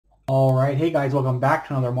Alright, hey guys, welcome back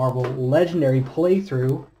to another Marvel Legendary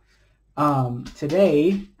playthrough.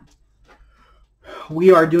 Today,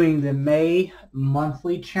 we are doing the May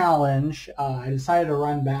monthly challenge. I decided to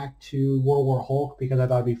run back to World War Hulk because I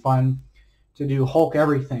thought it'd be fun to do Hulk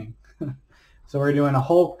everything. So we're doing a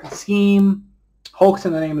Hulk scheme. Hulk's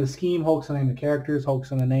in the name of the scheme, Hulk's in the name of the characters,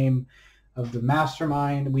 Hulk's in the name of the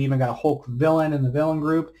Mastermind. We even got a Hulk villain in the villain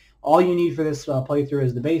group. All you need for this playthrough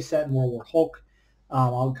is the base set and World War Hulk.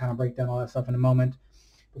 I'll kind of break down all that stuff in a moment.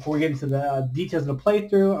 Before we get into the details of the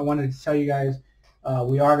playthrough, I wanted to tell you guys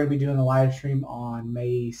we are going to be doing a live stream on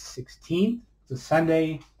May 16th. It's a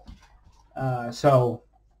Sunday. So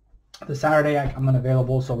the Saturday I'm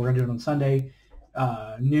unavailable, so we're going to do it on Sunday,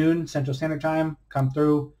 noon Central Standard Time. Come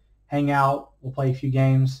through, hang out, we'll play a few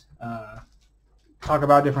games, talk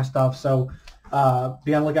about different stuff. So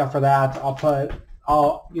be on the lookout for that.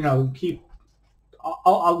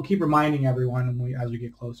 I'll keep reminding everyone as we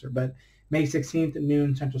get closer. But May 16th at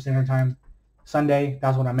noon Central Standard Time, Sunday.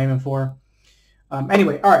 That's what I'm aiming for.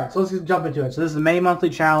 Anyway, all right. So let's just jump into it. So this is the May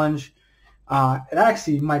monthly challenge. It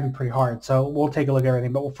actually might be pretty hard. So we'll take a look at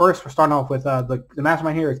everything. But first, we're starting off with the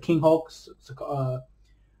Mastermind here is King Hulk.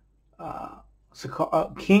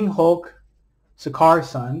 King Hulk, Sakar's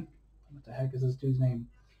son. What the heck is this dude's name?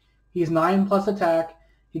 He's 9+ attack.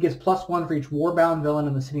 He gets +1 for each Warbound villain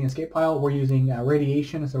in the sitting escape pile. We're using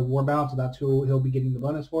Radiation instead of Warbound, so that's who he'll be getting the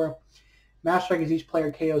bonus for. Mass Strike is each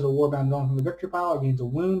player KOs a Warbound villain from the victory pile or gains a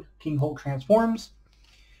wound. King Hulk transforms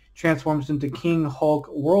into King Hulk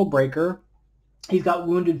Worldbreaker. He's got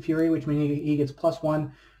Wounded Fury, which means he gets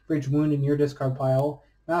 +1 for each wound in your discard pile.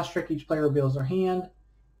 Mass Strike, each player reveals their hand,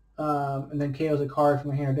 and then KOs a card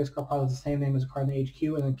from the hand or discard pile with the same name as a card in the HQ,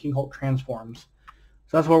 and then King Hulk transforms.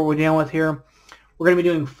 So that's what we're dealing with here. We're going to be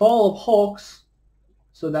doing Fall of Hulks,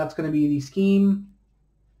 so that's going to be the scheme.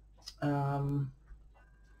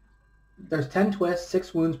 There's 10 twists,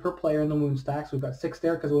 6 wounds per player in the wound stack, so we've got 6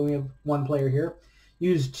 there because we only have 1 player here.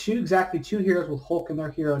 Use exactly 2 heroes with Hulk in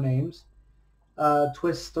their hero names.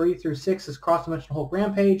 Twists 3 through 6 is Cross-Dimensional Hulk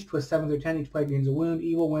Rampage. Twists 7 through 10, each player gains a wound.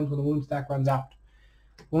 Evil wins when the wound stack runs out.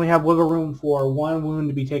 We only have wiggle room for 1 wound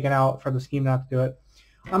to be taken out for the scheme not to do it.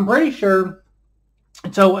 I'm pretty sure...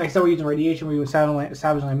 So, like I said, we're using Radiation, we're using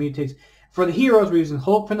Savage Land Mutates. For the heroes, we're using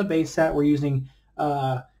Hulk from the base set. We're using,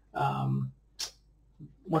 what's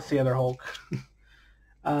the other Hulk?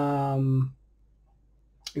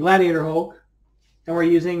 Gladiator Hulk. And we're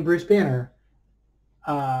using Bruce Banner.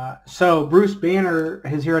 So Bruce Banner,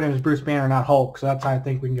 his hero name is Bruce Banner, not Hulk. So that's how I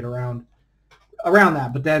think we can get around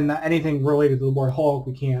that. But then anything related to the word Hulk,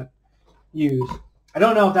 we can't use. I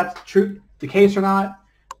don't know if that's the case or not.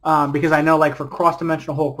 Because I know, like, for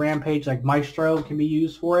Cross-Dimensional Hulk Rampage, like, Maestro can be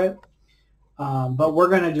used for it. But we're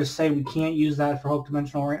going to just say we can't use that for Hulk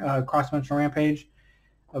Cross-Dimensional Rampage.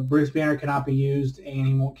 Bruce Banner cannot be used, and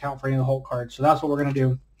he won't count for any of the Hulk cards. So that's what we're going to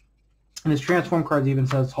do. And his Transform cards even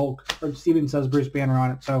says Hulk, or even says Bruce Banner on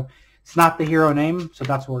it. So it's not the hero name, so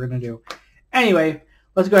that's what we're going to do. Anyway,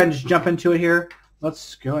 let's go ahead and just jump into it here.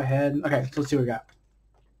 Let's go ahead. Okay, so let's see what we got.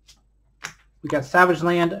 We got Savage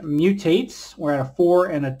Land Mutates. We're at a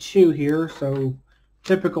 4 and a 2 here, so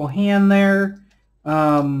typical hand there.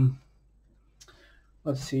 Let's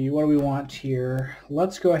see, what do we want here?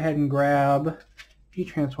 Let's go ahead and grab, he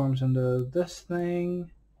transforms into this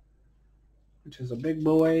thing, which is a big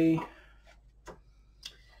boy.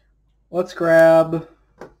 Let's grab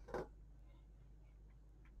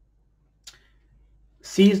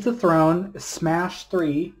Seize the Throne, Smash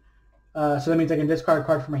 3. So that means I can discard a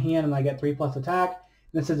card from my hand and I get 3+ attack.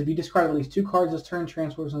 And it says if you discard at least 2 cards this turn,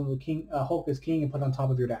 transfers into the king, Hulk as king and put it on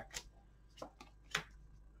top of your deck.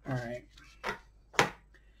 Alright.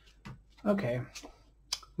 Okay.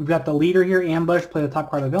 We've got the leader here, Ambush, play the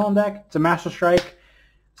top card of the villain deck. It's a Master Strike.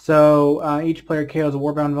 So each player KOs a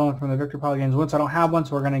Warbound villain from the victory pile gains a wound. So I don't have one,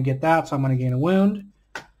 so we're going to get that. So I'm going to gain a wound.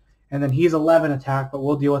 And then he's 11 attack, but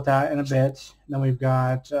we'll deal with that in a bit. And then we've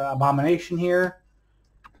got Abomination here.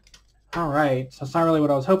 All right, so it's not really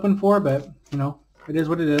what I was hoping for, but, you know, it is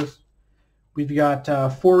what it is. We've got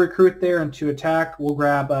 4 recruit there and 2 attack. We'll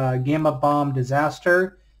grab Gamma Bomb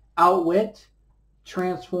Disaster, Outwit,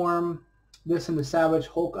 transform this into Savage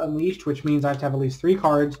Hulk Unleashed, which means I have to have at least 3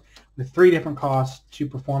 cards with 3 different costs to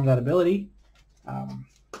perform that ability.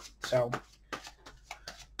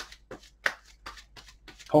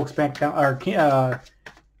 Hulk's back down, or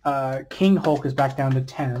King Hulk is back down to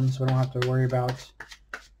 10, so we don't have to worry about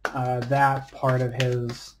that part of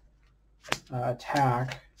his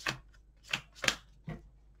attack.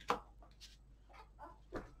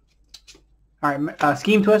 All right,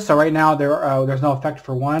 Scheme Twist. So right now there's no effect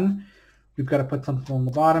for 1. We've got to put something on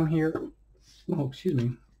the bottom here. Oh, excuse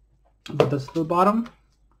me. Put this to the bottom.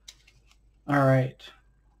 All right.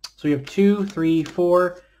 So we have 2, 3,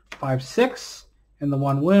 4, 5, 6, and the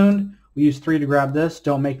 1 wound. We use 3 to grab this.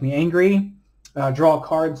 Don't make me angry. Draw a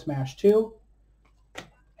card, smash 2.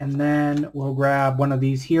 And then we'll grab one of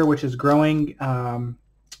these here, which is growing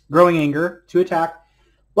anger to attack.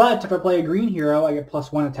 But if I play a green hero, I get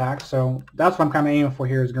 +1 attack. So that's what I'm kind of aiming for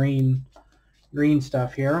here is green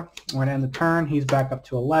stuff here. We're going to end the turn. He's back up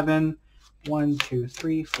to 11. 1, 2,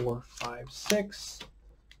 3, 4, 5, 6.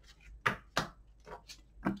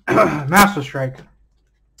 Master Strike.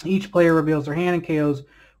 Each player reveals their hand and KOs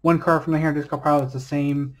 1 card from the hand discard pile that's the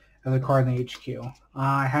same as a card in the HQ.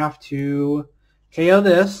 I have to KO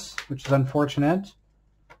this, which is unfortunate.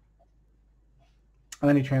 And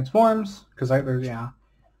then he transforms, because there's, yeah,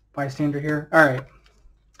 bystander here. Alright.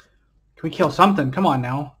 Can we kill something? Come on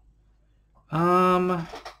now. I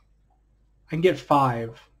can get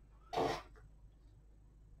 5.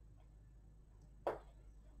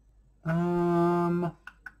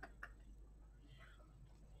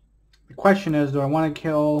 The question is, do I want to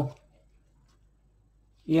kill...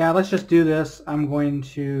 Yeah, let's just do this. I'm going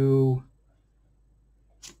to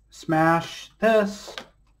smash this.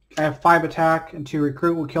 I have 5 attack and 2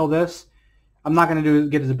 recruit. We'll kill this. I'm not going to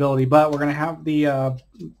get his ability, but we're going to have the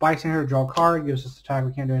bystander draw a card. Gives us attack.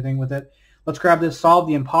 We can't do anything with it. Let's grab this. Solve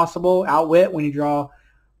the impossible. Outwit. When you draw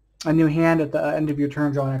a new hand at the end of your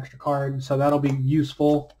turn, draw an extra card. So that'll be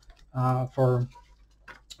useful for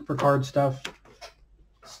card stuff.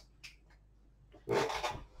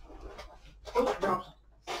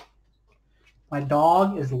 My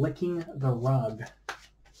dog is licking the rug.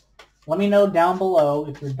 Let me know down below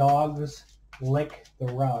if your dogs lick the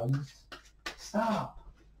rugs. Stop.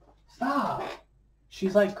 Stop.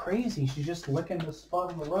 She's like crazy. She's just licking the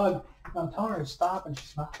spot on the rug. I'm telling her to stop and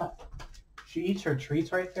she's not. She eats her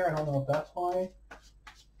treats right there. I don't know if that's why.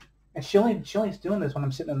 And she only's doing this when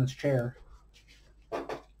I'm sitting in this chair.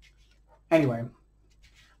 Anyway,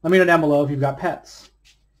 let me know down below if you've got pets.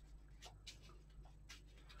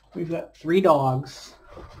 We've got 3 dogs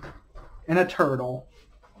and a turtle.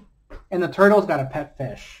 And the turtle's got a pet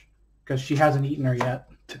fish because she hasn't eaten her yet.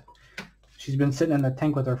 She's been sitting in the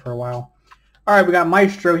tank with her for a while. All right, we got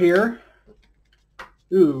Maestro here.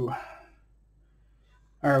 Ooh.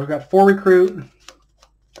 All right, we've got 4 recruit.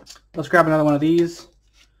 Let's grab another one of these.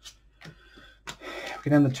 We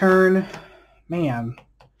can end the turn. Man,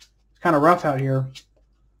 it's kind of rough out here.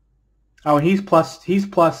 Oh, and he's kind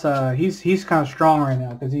of strong right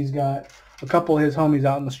now because he's got a couple of his homies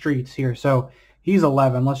out in the streets here. So he's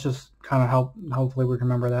 11. Let's just kind of hopefully we can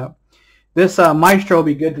remember that. This Maestro will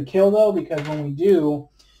be good to kill though because when we do,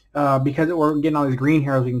 because we're getting all these green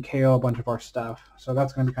heroes, we can KO a bunch of our stuff. So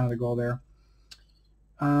that's going to be kind of the goal there.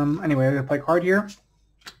 Anyway, I'm going to play a card here.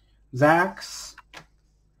 Zax.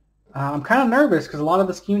 I'm kind of nervous because a lot of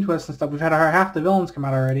the scheme twists and stuff, we've had half the villains come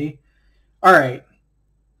out already. All right.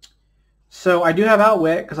 So I do have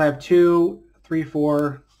Outwit because I have 2, 3,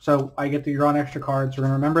 4. So I get to draw an extra card. So we're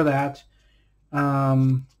going to remember that.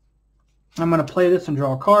 I'm going to play this and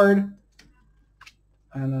draw a card.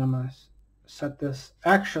 And then I'm going to set this.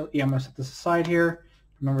 Actually, yeah, I'm going to set this aside here.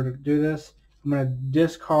 Remember to do this. I'm going to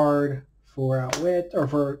discard for Outwit or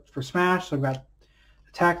for Smash. So I've got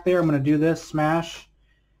attack there. I'm going to do this, Smash.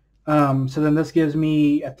 So then this gives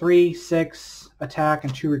me a 3, 6 attack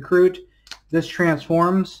and 2 recruit. This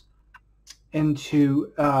transforms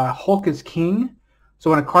into Hulk is King. So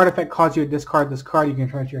when a card effect causes you to discard this card, you can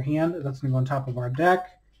return it to your hand. That's going to go on top of our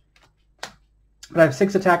deck. But I have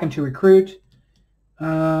 6 attack and 2 recruit.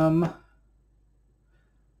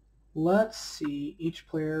 Let's see. Each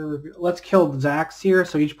player... Let's kill Zax here.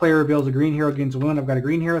 So each player reveals a green hero gains a wound. I've got a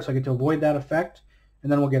green hero, so I get to avoid that effect.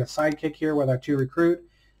 And then we'll get a sidekick here with our 2 recruit.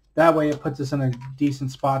 That way it puts us in a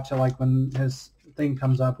decent spot to, like, when his thing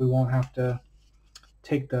comes up, we won't have to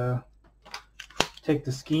take the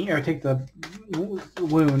scheme or take the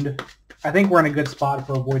wound. I think we're in a good spot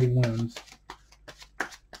for avoiding wounds.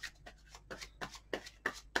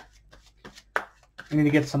 I need to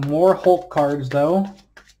get some more Hulk cards though.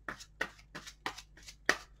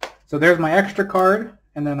 So there's my extra card,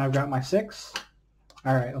 and then I've got my 6.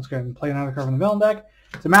 All right, let's go ahead and play another card from the villain deck.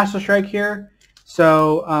 It's a Master Strike here,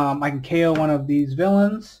 so I can KO one of these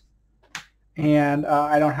villains, and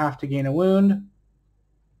I don't have to gain a wound.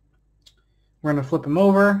 We're going to flip him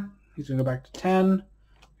over. He's going to go back to 10.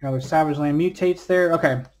 Another Savage Land Mutates there.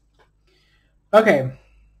 Okay. Okay.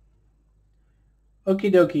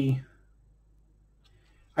 Okie dokie.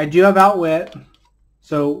 I do have Outwit.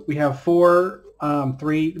 So we have 4,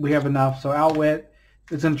 3. We have enough. So Outwit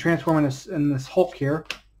is going to transform in this Hulk here.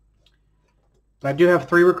 But I do have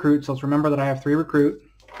 3 recruits. So let's remember that I have 3 recruit.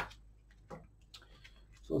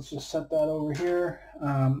 So let's just set that over here.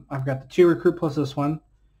 I've got the 2 recruit plus this one.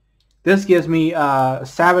 This gives me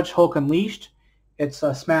Savage Hulk Unleashed. It's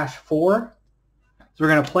a smash 4. So we're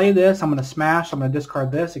going to play this. I'm going to smash. I'm going to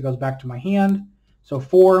discard this. It goes back to my hand. So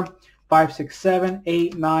 4, 5, 6, 7,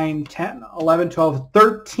 8, 9, 10, 11, 12,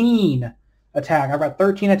 13 attack. I've got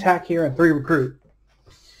 13 attack here and 3 recruit.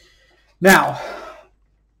 Now,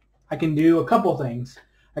 I can do a couple things.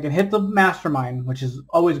 I can hit the Mastermind, which is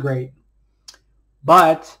always great.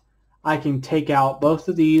 But I can take out both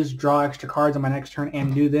of these, draw extra cards on my next turn,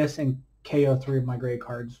 and do this and KO 3 of my gray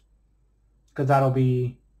cards. Because that'll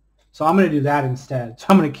be... So I'm going to do that instead. So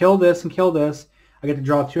I'm going to kill this and kill this. I get to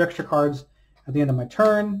draw 2 extra cards at the end of my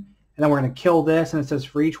turn. And then we're going to kill this, and it says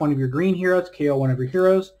for each one of your green heroes, KO one of your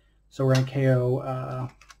heroes. So we're going to KO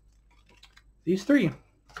these 3.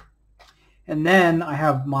 And then I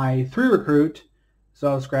have my 3 recruit.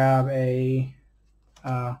 So let's grab a...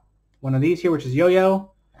 one of these here, which is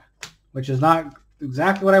Yo-Yo, which is not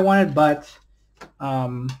exactly what I wanted, but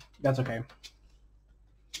that's okay.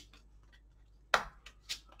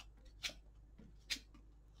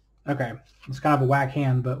 Okay, it's kind of a whack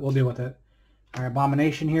hand, but we'll deal with it. All right,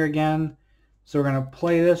 Abomination here again. So we're going to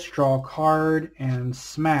play this, draw a card, and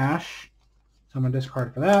smash. So I'm going to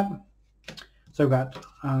discard for that. So I've got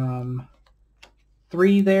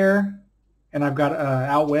 3 there, and I've got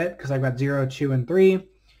Outwit, because I've got 0, 2, and 3.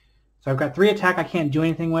 So I've got 3 attack I can't do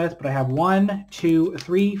anything with, but I have 1, 2,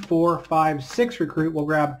 3, 4, 5, 6 recruit. We'll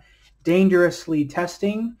grab Dangerously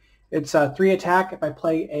Testing. It's 3 attack. If I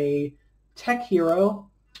play a tech hero,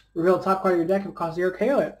 reveal the top card of your deck. If it costs 0,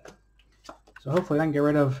 KO it. So hopefully I can get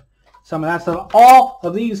rid of some of that stuff. All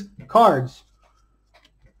of these cards.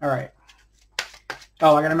 All right.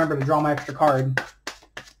 Oh, I got to remember to draw my extra card.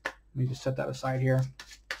 Let me just set that aside here.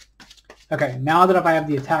 Okay, now that if I have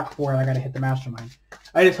the attack for it, I got to hit the Mastermind.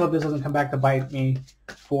 I just hope this doesn't come back to bite me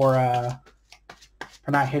for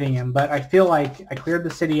not hitting him. But I feel like I cleared the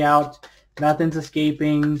city out. Nothing's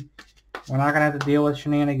escaping. We're not going to have to deal with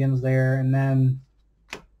shenanigans there. And then,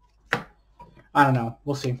 I don't know.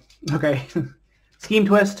 We'll see. Okay. Scheme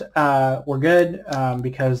Twist, we're good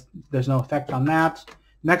because there's no effect on that.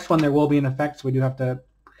 Next one, there will be an effect, so we do have to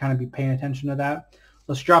kind of be paying attention to that.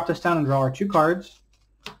 Let's drop this down and draw our 2 cards.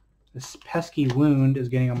 This pesky wound is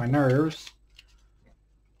getting on my nerves.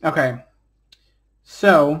 Okay,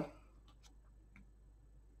 so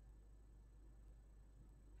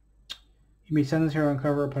you may send this hero on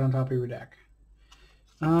cover or put on top of your deck.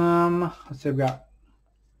 Let's see, I've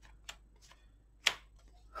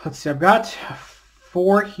got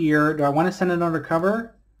 4 here. Do I want to send it under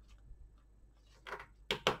cover?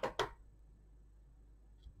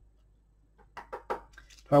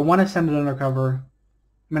 Do I want to send it under cover?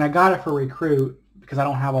 I mean, I got it for recruit because I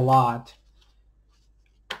don't have a lot.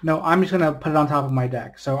 No, I'm just going to put it on top of my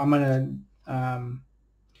deck. So I'm going to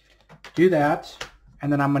do that.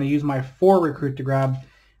 And then I'm going to use my 4 recruit to grab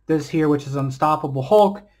this here, which is Unstoppable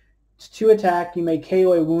Hulk. It's 2 attack. You may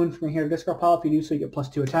KO a wound from here to discard pile. If you do so, you get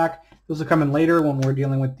 +2 attack. Those will come in later when we're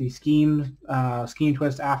dealing with the scheme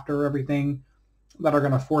twist after everything that are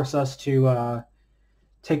going to force us to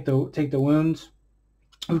take the wounds.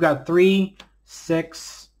 We've got 3,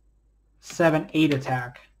 6, 7, 8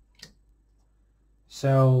 attack.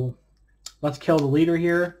 So let's kill the leader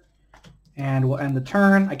here, and we'll end the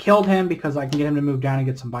turn. I killed him because I can get him to move down and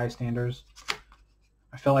get some bystanders.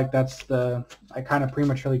 I feel like that's I kind of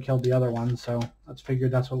prematurely killed the other one, so let's figure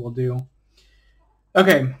that's what we'll do.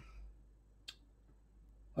 Okay.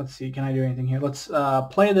 Let's see, can I do anything here? Let's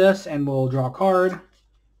play this, and we'll draw a card,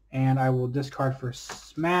 and I will discard for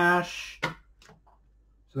smash. So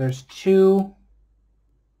there's 2.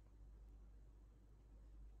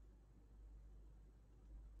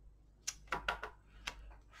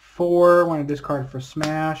 4, I want to discard for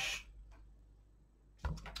smash.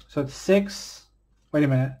 So it's 6. Wait a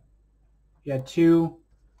minute. Yeah, 2,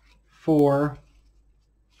 4,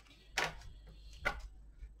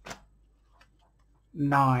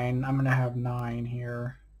 9. I'm going to have 9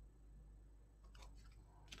 here.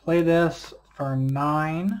 Play this for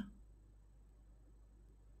 9.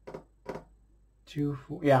 2,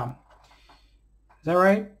 4. Yeah. Is that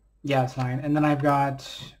right? Yeah, it's 9. And then I've got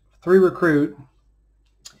 3 recruit.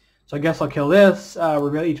 So I guess I'll kill this.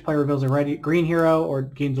 Each player reveals a green hero or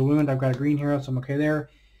gains a wound. I've got a green hero, so I'm okay there.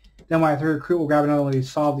 Then when I 3 recruit, we'll grab another one of these,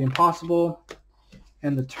 solve the impossible.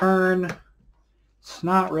 And the turn, it's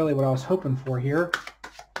not really what I was hoping for here.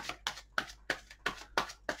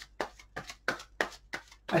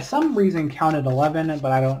 I some reason counted 11,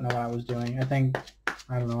 but I don't know what I was doing. I don't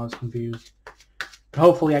know, I was confused. But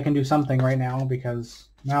hopefully I can do something right now because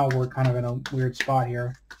now we're kind of in a weird spot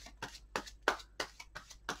here.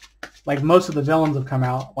 like most of the villains have come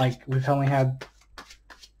out. Like we've only had,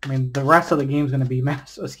 I mean, the rest of the game's going to be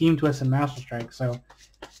Scheme Twist and Master Strike. So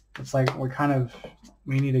it's like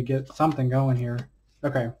we need to get something going here.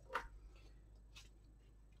 Okay.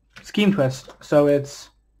 Scheme Twist. So it's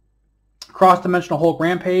cross-dimensional Hulk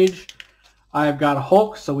Rampage. I've got a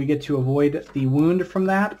Hulk, so we get to avoid the wound from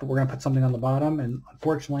that, but we're going to put something on the bottom, and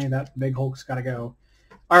unfortunately that big Hulk's got to go.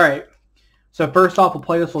 All right. So first off, we'll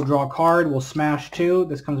play this. We'll draw a card. We'll smash 2.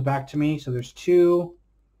 This comes back to me. So there's 2,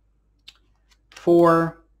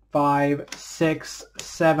 4, 5, 6,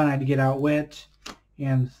 7. I had to get outwit.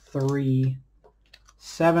 And 3,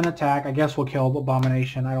 7 attack. I guess we'll kill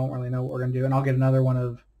Abomination. I don't really know what we're going to do. And I'll get another one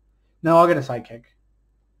of... No, I'll get a sidekick.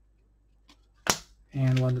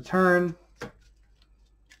 And one to turn.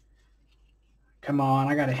 Come on,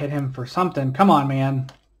 I got to hit him for something. Come on, man.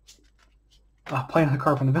 Play another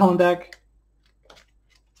card from the villain deck.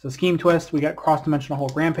 So Scheme Twist, we got cross-dimensional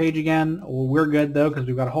Hulk Rampage again. Well, we're good, though, because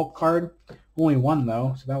we've got a Hulk card. Only one,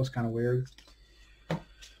 though, so that was kind of weird. All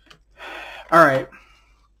right.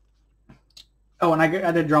 Oh, and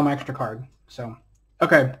I did draw my extra card. So,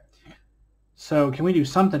 okay. So can we do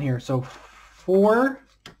something here? So 4,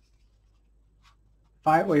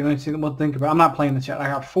 5. Wait, let me see. We'll think about it. I'm not playing this yet. I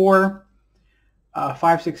got 4,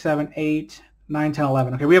 5, 6, 7, 8, 9, 10,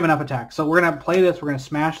 11. Okay, we have enough attack. So we're going to play this. We're going to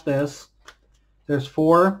smash this. There's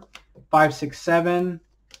 4, 5, 6, 7,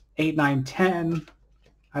 8, 9, 10.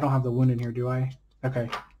 I don't have the wound in here, do I? Okay.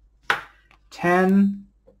 10.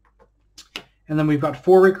 And then we've got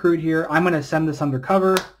 4 recruit here. I'm going to send this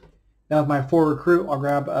undercover. Now with my 4 recruit, I'll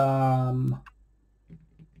grab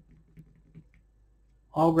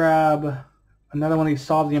another one of these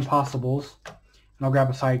Solve the Impossibles. And I'll grab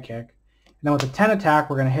a sidekick. And then with the 10 attack,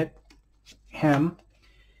 we're going to hit him.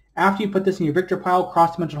 After you put this in your victor pile,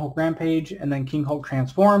 cross-dimensional Hulk Rampage, and then King Hulk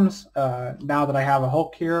transforms. Now that I have a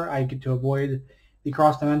Hulk here, I get to avoid the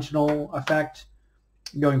cross-dimensional effect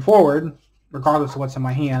going forward, regardless of what's in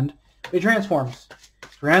my hand. He transforms. So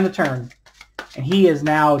we're end the turn, and he is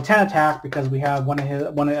now 10 attack because we have we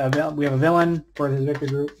have a villain for his victor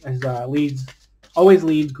group, his always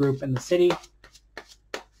leads group in the city.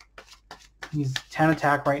 He's 10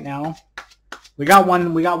 attack right now. We got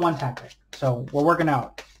one tactic, so we're working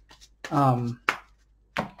out.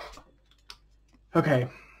 Okay.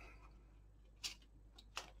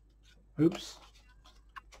 Oops.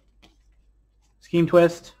 Scheme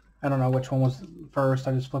Twist. I don't know which one was first.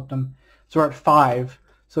 I just flipped them. So we're at 5.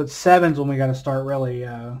 So it's 7's when we got to start really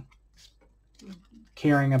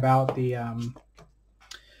caring about the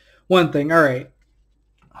one thing. All right.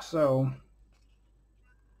 So,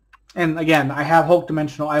 and again, I have Hulk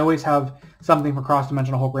Dimensional. I always have something for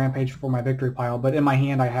cross-dimensional Hulk Rampage for my victory pile, but in my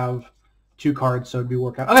hand I have 2 cards, so it'd be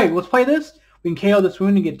worked out. Okay, let's play this. We can KO this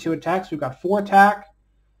wound and get 2 attacks. We've got 4 attack.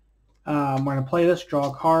 We're going to play this, draw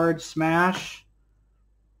a card, smash.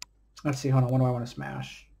 Let's see, hold on, what do I want to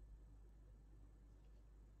smash?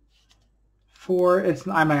 4,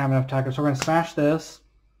 I'm not having enough attackers, so we're going to smash this.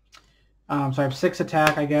 So I have 6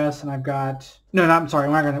 attack, I guess, and I've got... No, I'm sorry,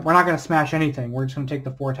 we're not going to smash anything. We're just going to take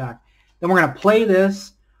the 4 attack. Then we're going to play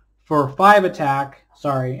this for 5 attack,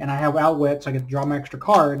 sorry, and I have outwit, so I get to draw my extra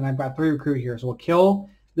card, and I've got 3 recruit here. So we'll kill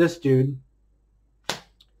this dude.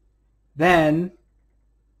 Then...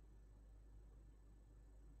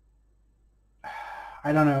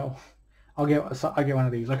 I don't know. I'll get one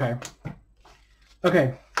of these. Okay.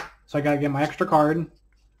 Okay. So I gotta get my extra card.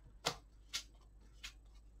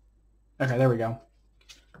 Okay, there we go.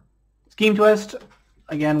 Scheme Twist.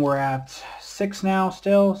 Again, we're at 6 now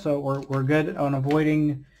still, so we're good on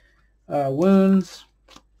avoiding wounds.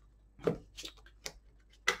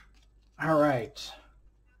 All right.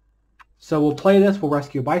 So we'll play this. We'll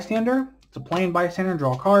rescue a bystander. It's a plain bystander.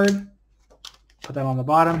 Draw a card. Put that on the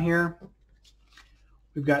bottom here.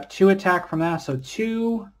 We've got 2 attack from that, so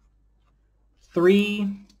 2, 3,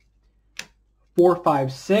 4,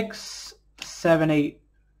 5, 6, 7, 8,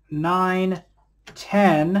 9,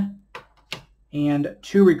 10, and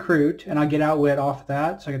 2 recruit, and I'll get outwit off of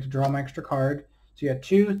that, so I get to draw my extra card. So you got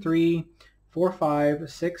 2, 3, 4,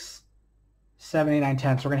 5, 6, 7, 8, 9,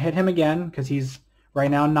 10. So we're going to hit him again because he's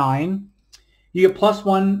right now 9. You get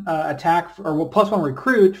 +1 attack, or +1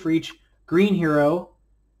 recruit for each green hero.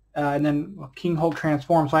 And then King Hulk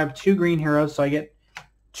transforms. So I have 2 green heroes, so I get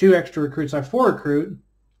 2 extra recruits. So I have 4 recruit.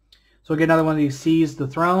 So we'll get another one of these Seize the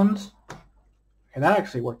Thrones. Okay, that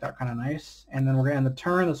actually worked out kind of nice. And then we're going to end the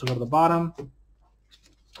turn. This will go to the bottom.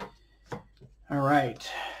 All right.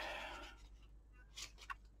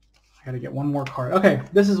 I got to get one more card. Okay,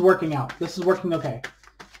 this is working out. This is working okay.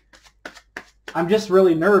 I'm just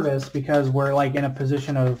really nervous because we're like in a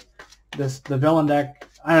position of the villain deck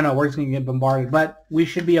I don't know. We're just going to get bombarded. But we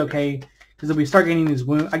should be okay because if we start getting these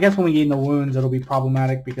wounds, I guess when we gain the wounds, it'll be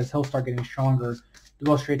problematic because he'll start getting stronger to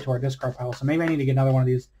go straight to our discard pile. So maybe I need to get another one of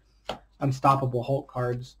these Unstoppable Hulk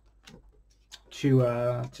cards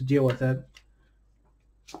to deal with it.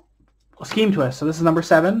 Scheme Twist. So this is number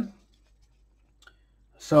 7.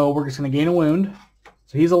 So we're just going to gain a wound.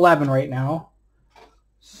 So he's 11 right now.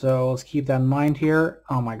 So let's keep that in mind here.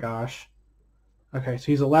 Oh my gosh. Okay, so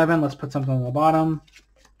he's 11. Let's put something on the bottom.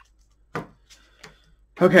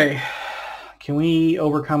 Okay. Can we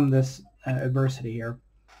overcome this adversity here?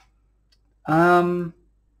 So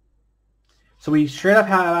we straight up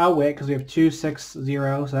have Outwit because we have 2, 6,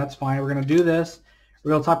 0. So that's fine. We're going to do this.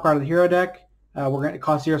 Reveal top card of the hero deck. We're going to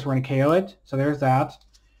cost 0, so we're going to KO it. So there's that.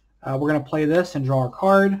 We're going to play this and draw a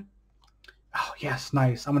card. Oh, yes,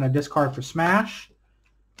 nice. I'm going to discard for Smash.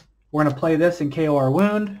 We're going to play this and KO our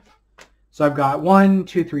wound. So I've got 1,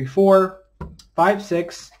 2, 3, 4, 5,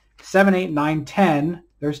 6, 7, 8, 9, 10.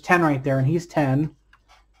 There's 10 right there, and he's 10.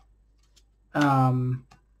 I'm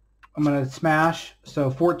going to Smash. So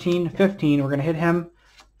 14, 15. We're going to hit him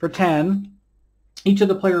for 10. Each of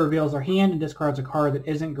the player reveals their hand and discards a card that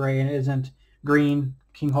isn't gray and isn't green.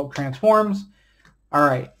 King Hulk transforms. All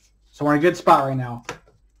right. So we're in a good spot right now.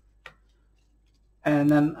 And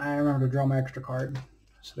then I remember to draw my extra card.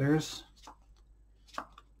 So there's...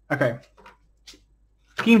 Okay.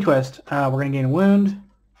 Scheme Twist. We're going to gain a wound.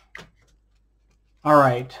 All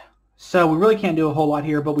right. So we really can't do a whole lot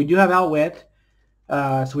here, but we do have Outwit.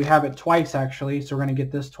 So we have it twice, actually. So we're going to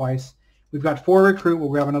get this twice. We've got 4 Recruit. We'll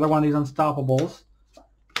grab another one of these Unstoppables.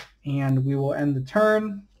 And we will end the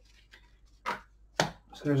turn.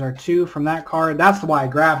 So there's our 2 from that card. That's why I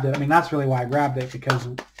grabbed it. I mean, that's really why I grabbed it because,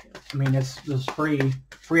 I mean, it's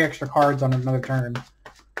free extra cards on another turn.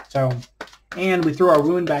 So, and we threw our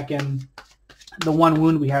wound back in. The 1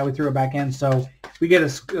 wound we had, we threw it back in. So if we get a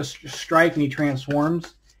strike and he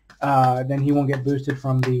transforms, then he won't get boosted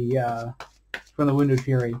from the Wounded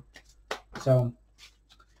Fury. So,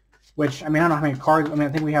 which, I mean, I don't know how many cards. I mean,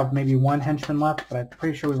 I think we have maybe 1 Henchman left, but I'm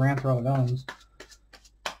pretty sure we ran through all the villains.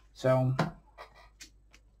 So...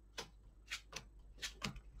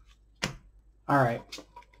 Alright.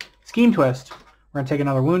 Scheme Twist. We're going to take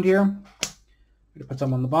another wound here. We're going to put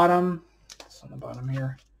some on the bottom. It's on the bottom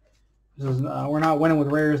here. This is, we're not winning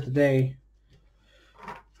with rares today.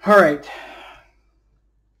 Alright.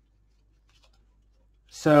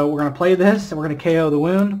 So we're going to play this, and we're going to KO the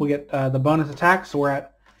wound. We'll get the bonus attack, so we're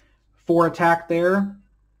at 4 attack there.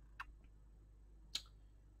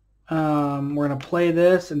 We're going to play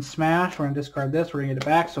this and Smash. We're going to discard this. We're going to get it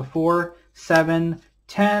back. So 4, 7,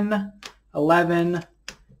 10... 11,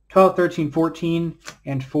 12, 13, 14,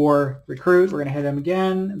 and 4 Recruit. We're going to hit him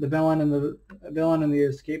again. The villain and the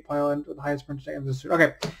escape pilot with the highest percentage.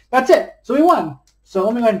 Okay, that's it. So we won. So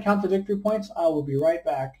let me go ahead and count the victory points. I will be right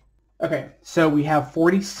back. Okay, so we have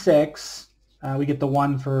 46. We get the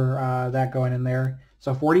 1 for that going in there.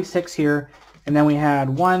 So 46 here. And then we had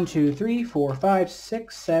 1, 2, 3, 4, 5,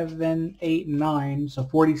 6, 7, 8, 9. So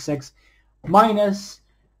 46 minus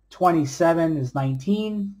 27 is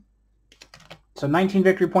 19. So 19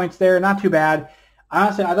 victory points there. Not too bad.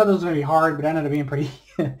 Honestly, I thought this was going to be hard, but it ended up being pretty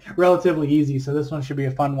relatively easy. So this one should be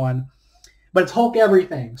a fun one. But it's Hulk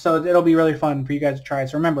everything. So it'll be really fun for you guys to try.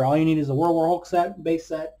 So remember, all you need is a World War Hulk set, base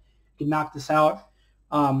set. You can knock this out.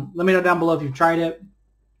 Let me know down below if you've tried it.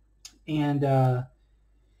 And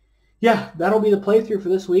yeah, that'll be the playthrough for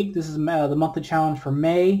this week. This is the monthly challenge for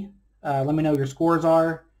May. Let me know what your scores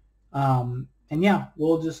are. And yeah,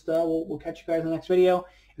 we'll just we'll catch you guys in the next video.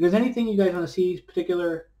 If there's anything you guys want to see,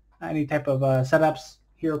 particular, any type of setups,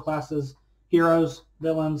 hero classes, heroes,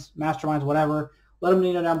 villains, masterminds, whatever, let them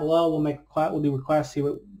know down below. We'll do requests,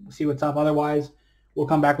 see what's up. Otherwise, we'll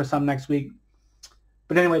come back with something next week.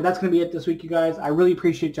 But anyway, that's going to be it this week, you guys. I really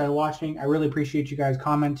appreciate you guys watching. I really appreciate you guys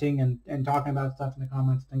commenting and talking about stuff in the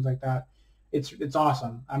comments, things like that. It's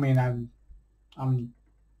awesome. I mean, I'm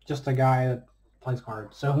just a guy that plays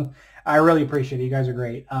cards, so I really appreciate it. You guys are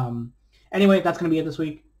great. Anyway, that's going to be it this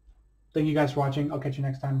week. Thank you guys for watching. I'll catch you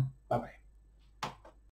next time. Bye-bye.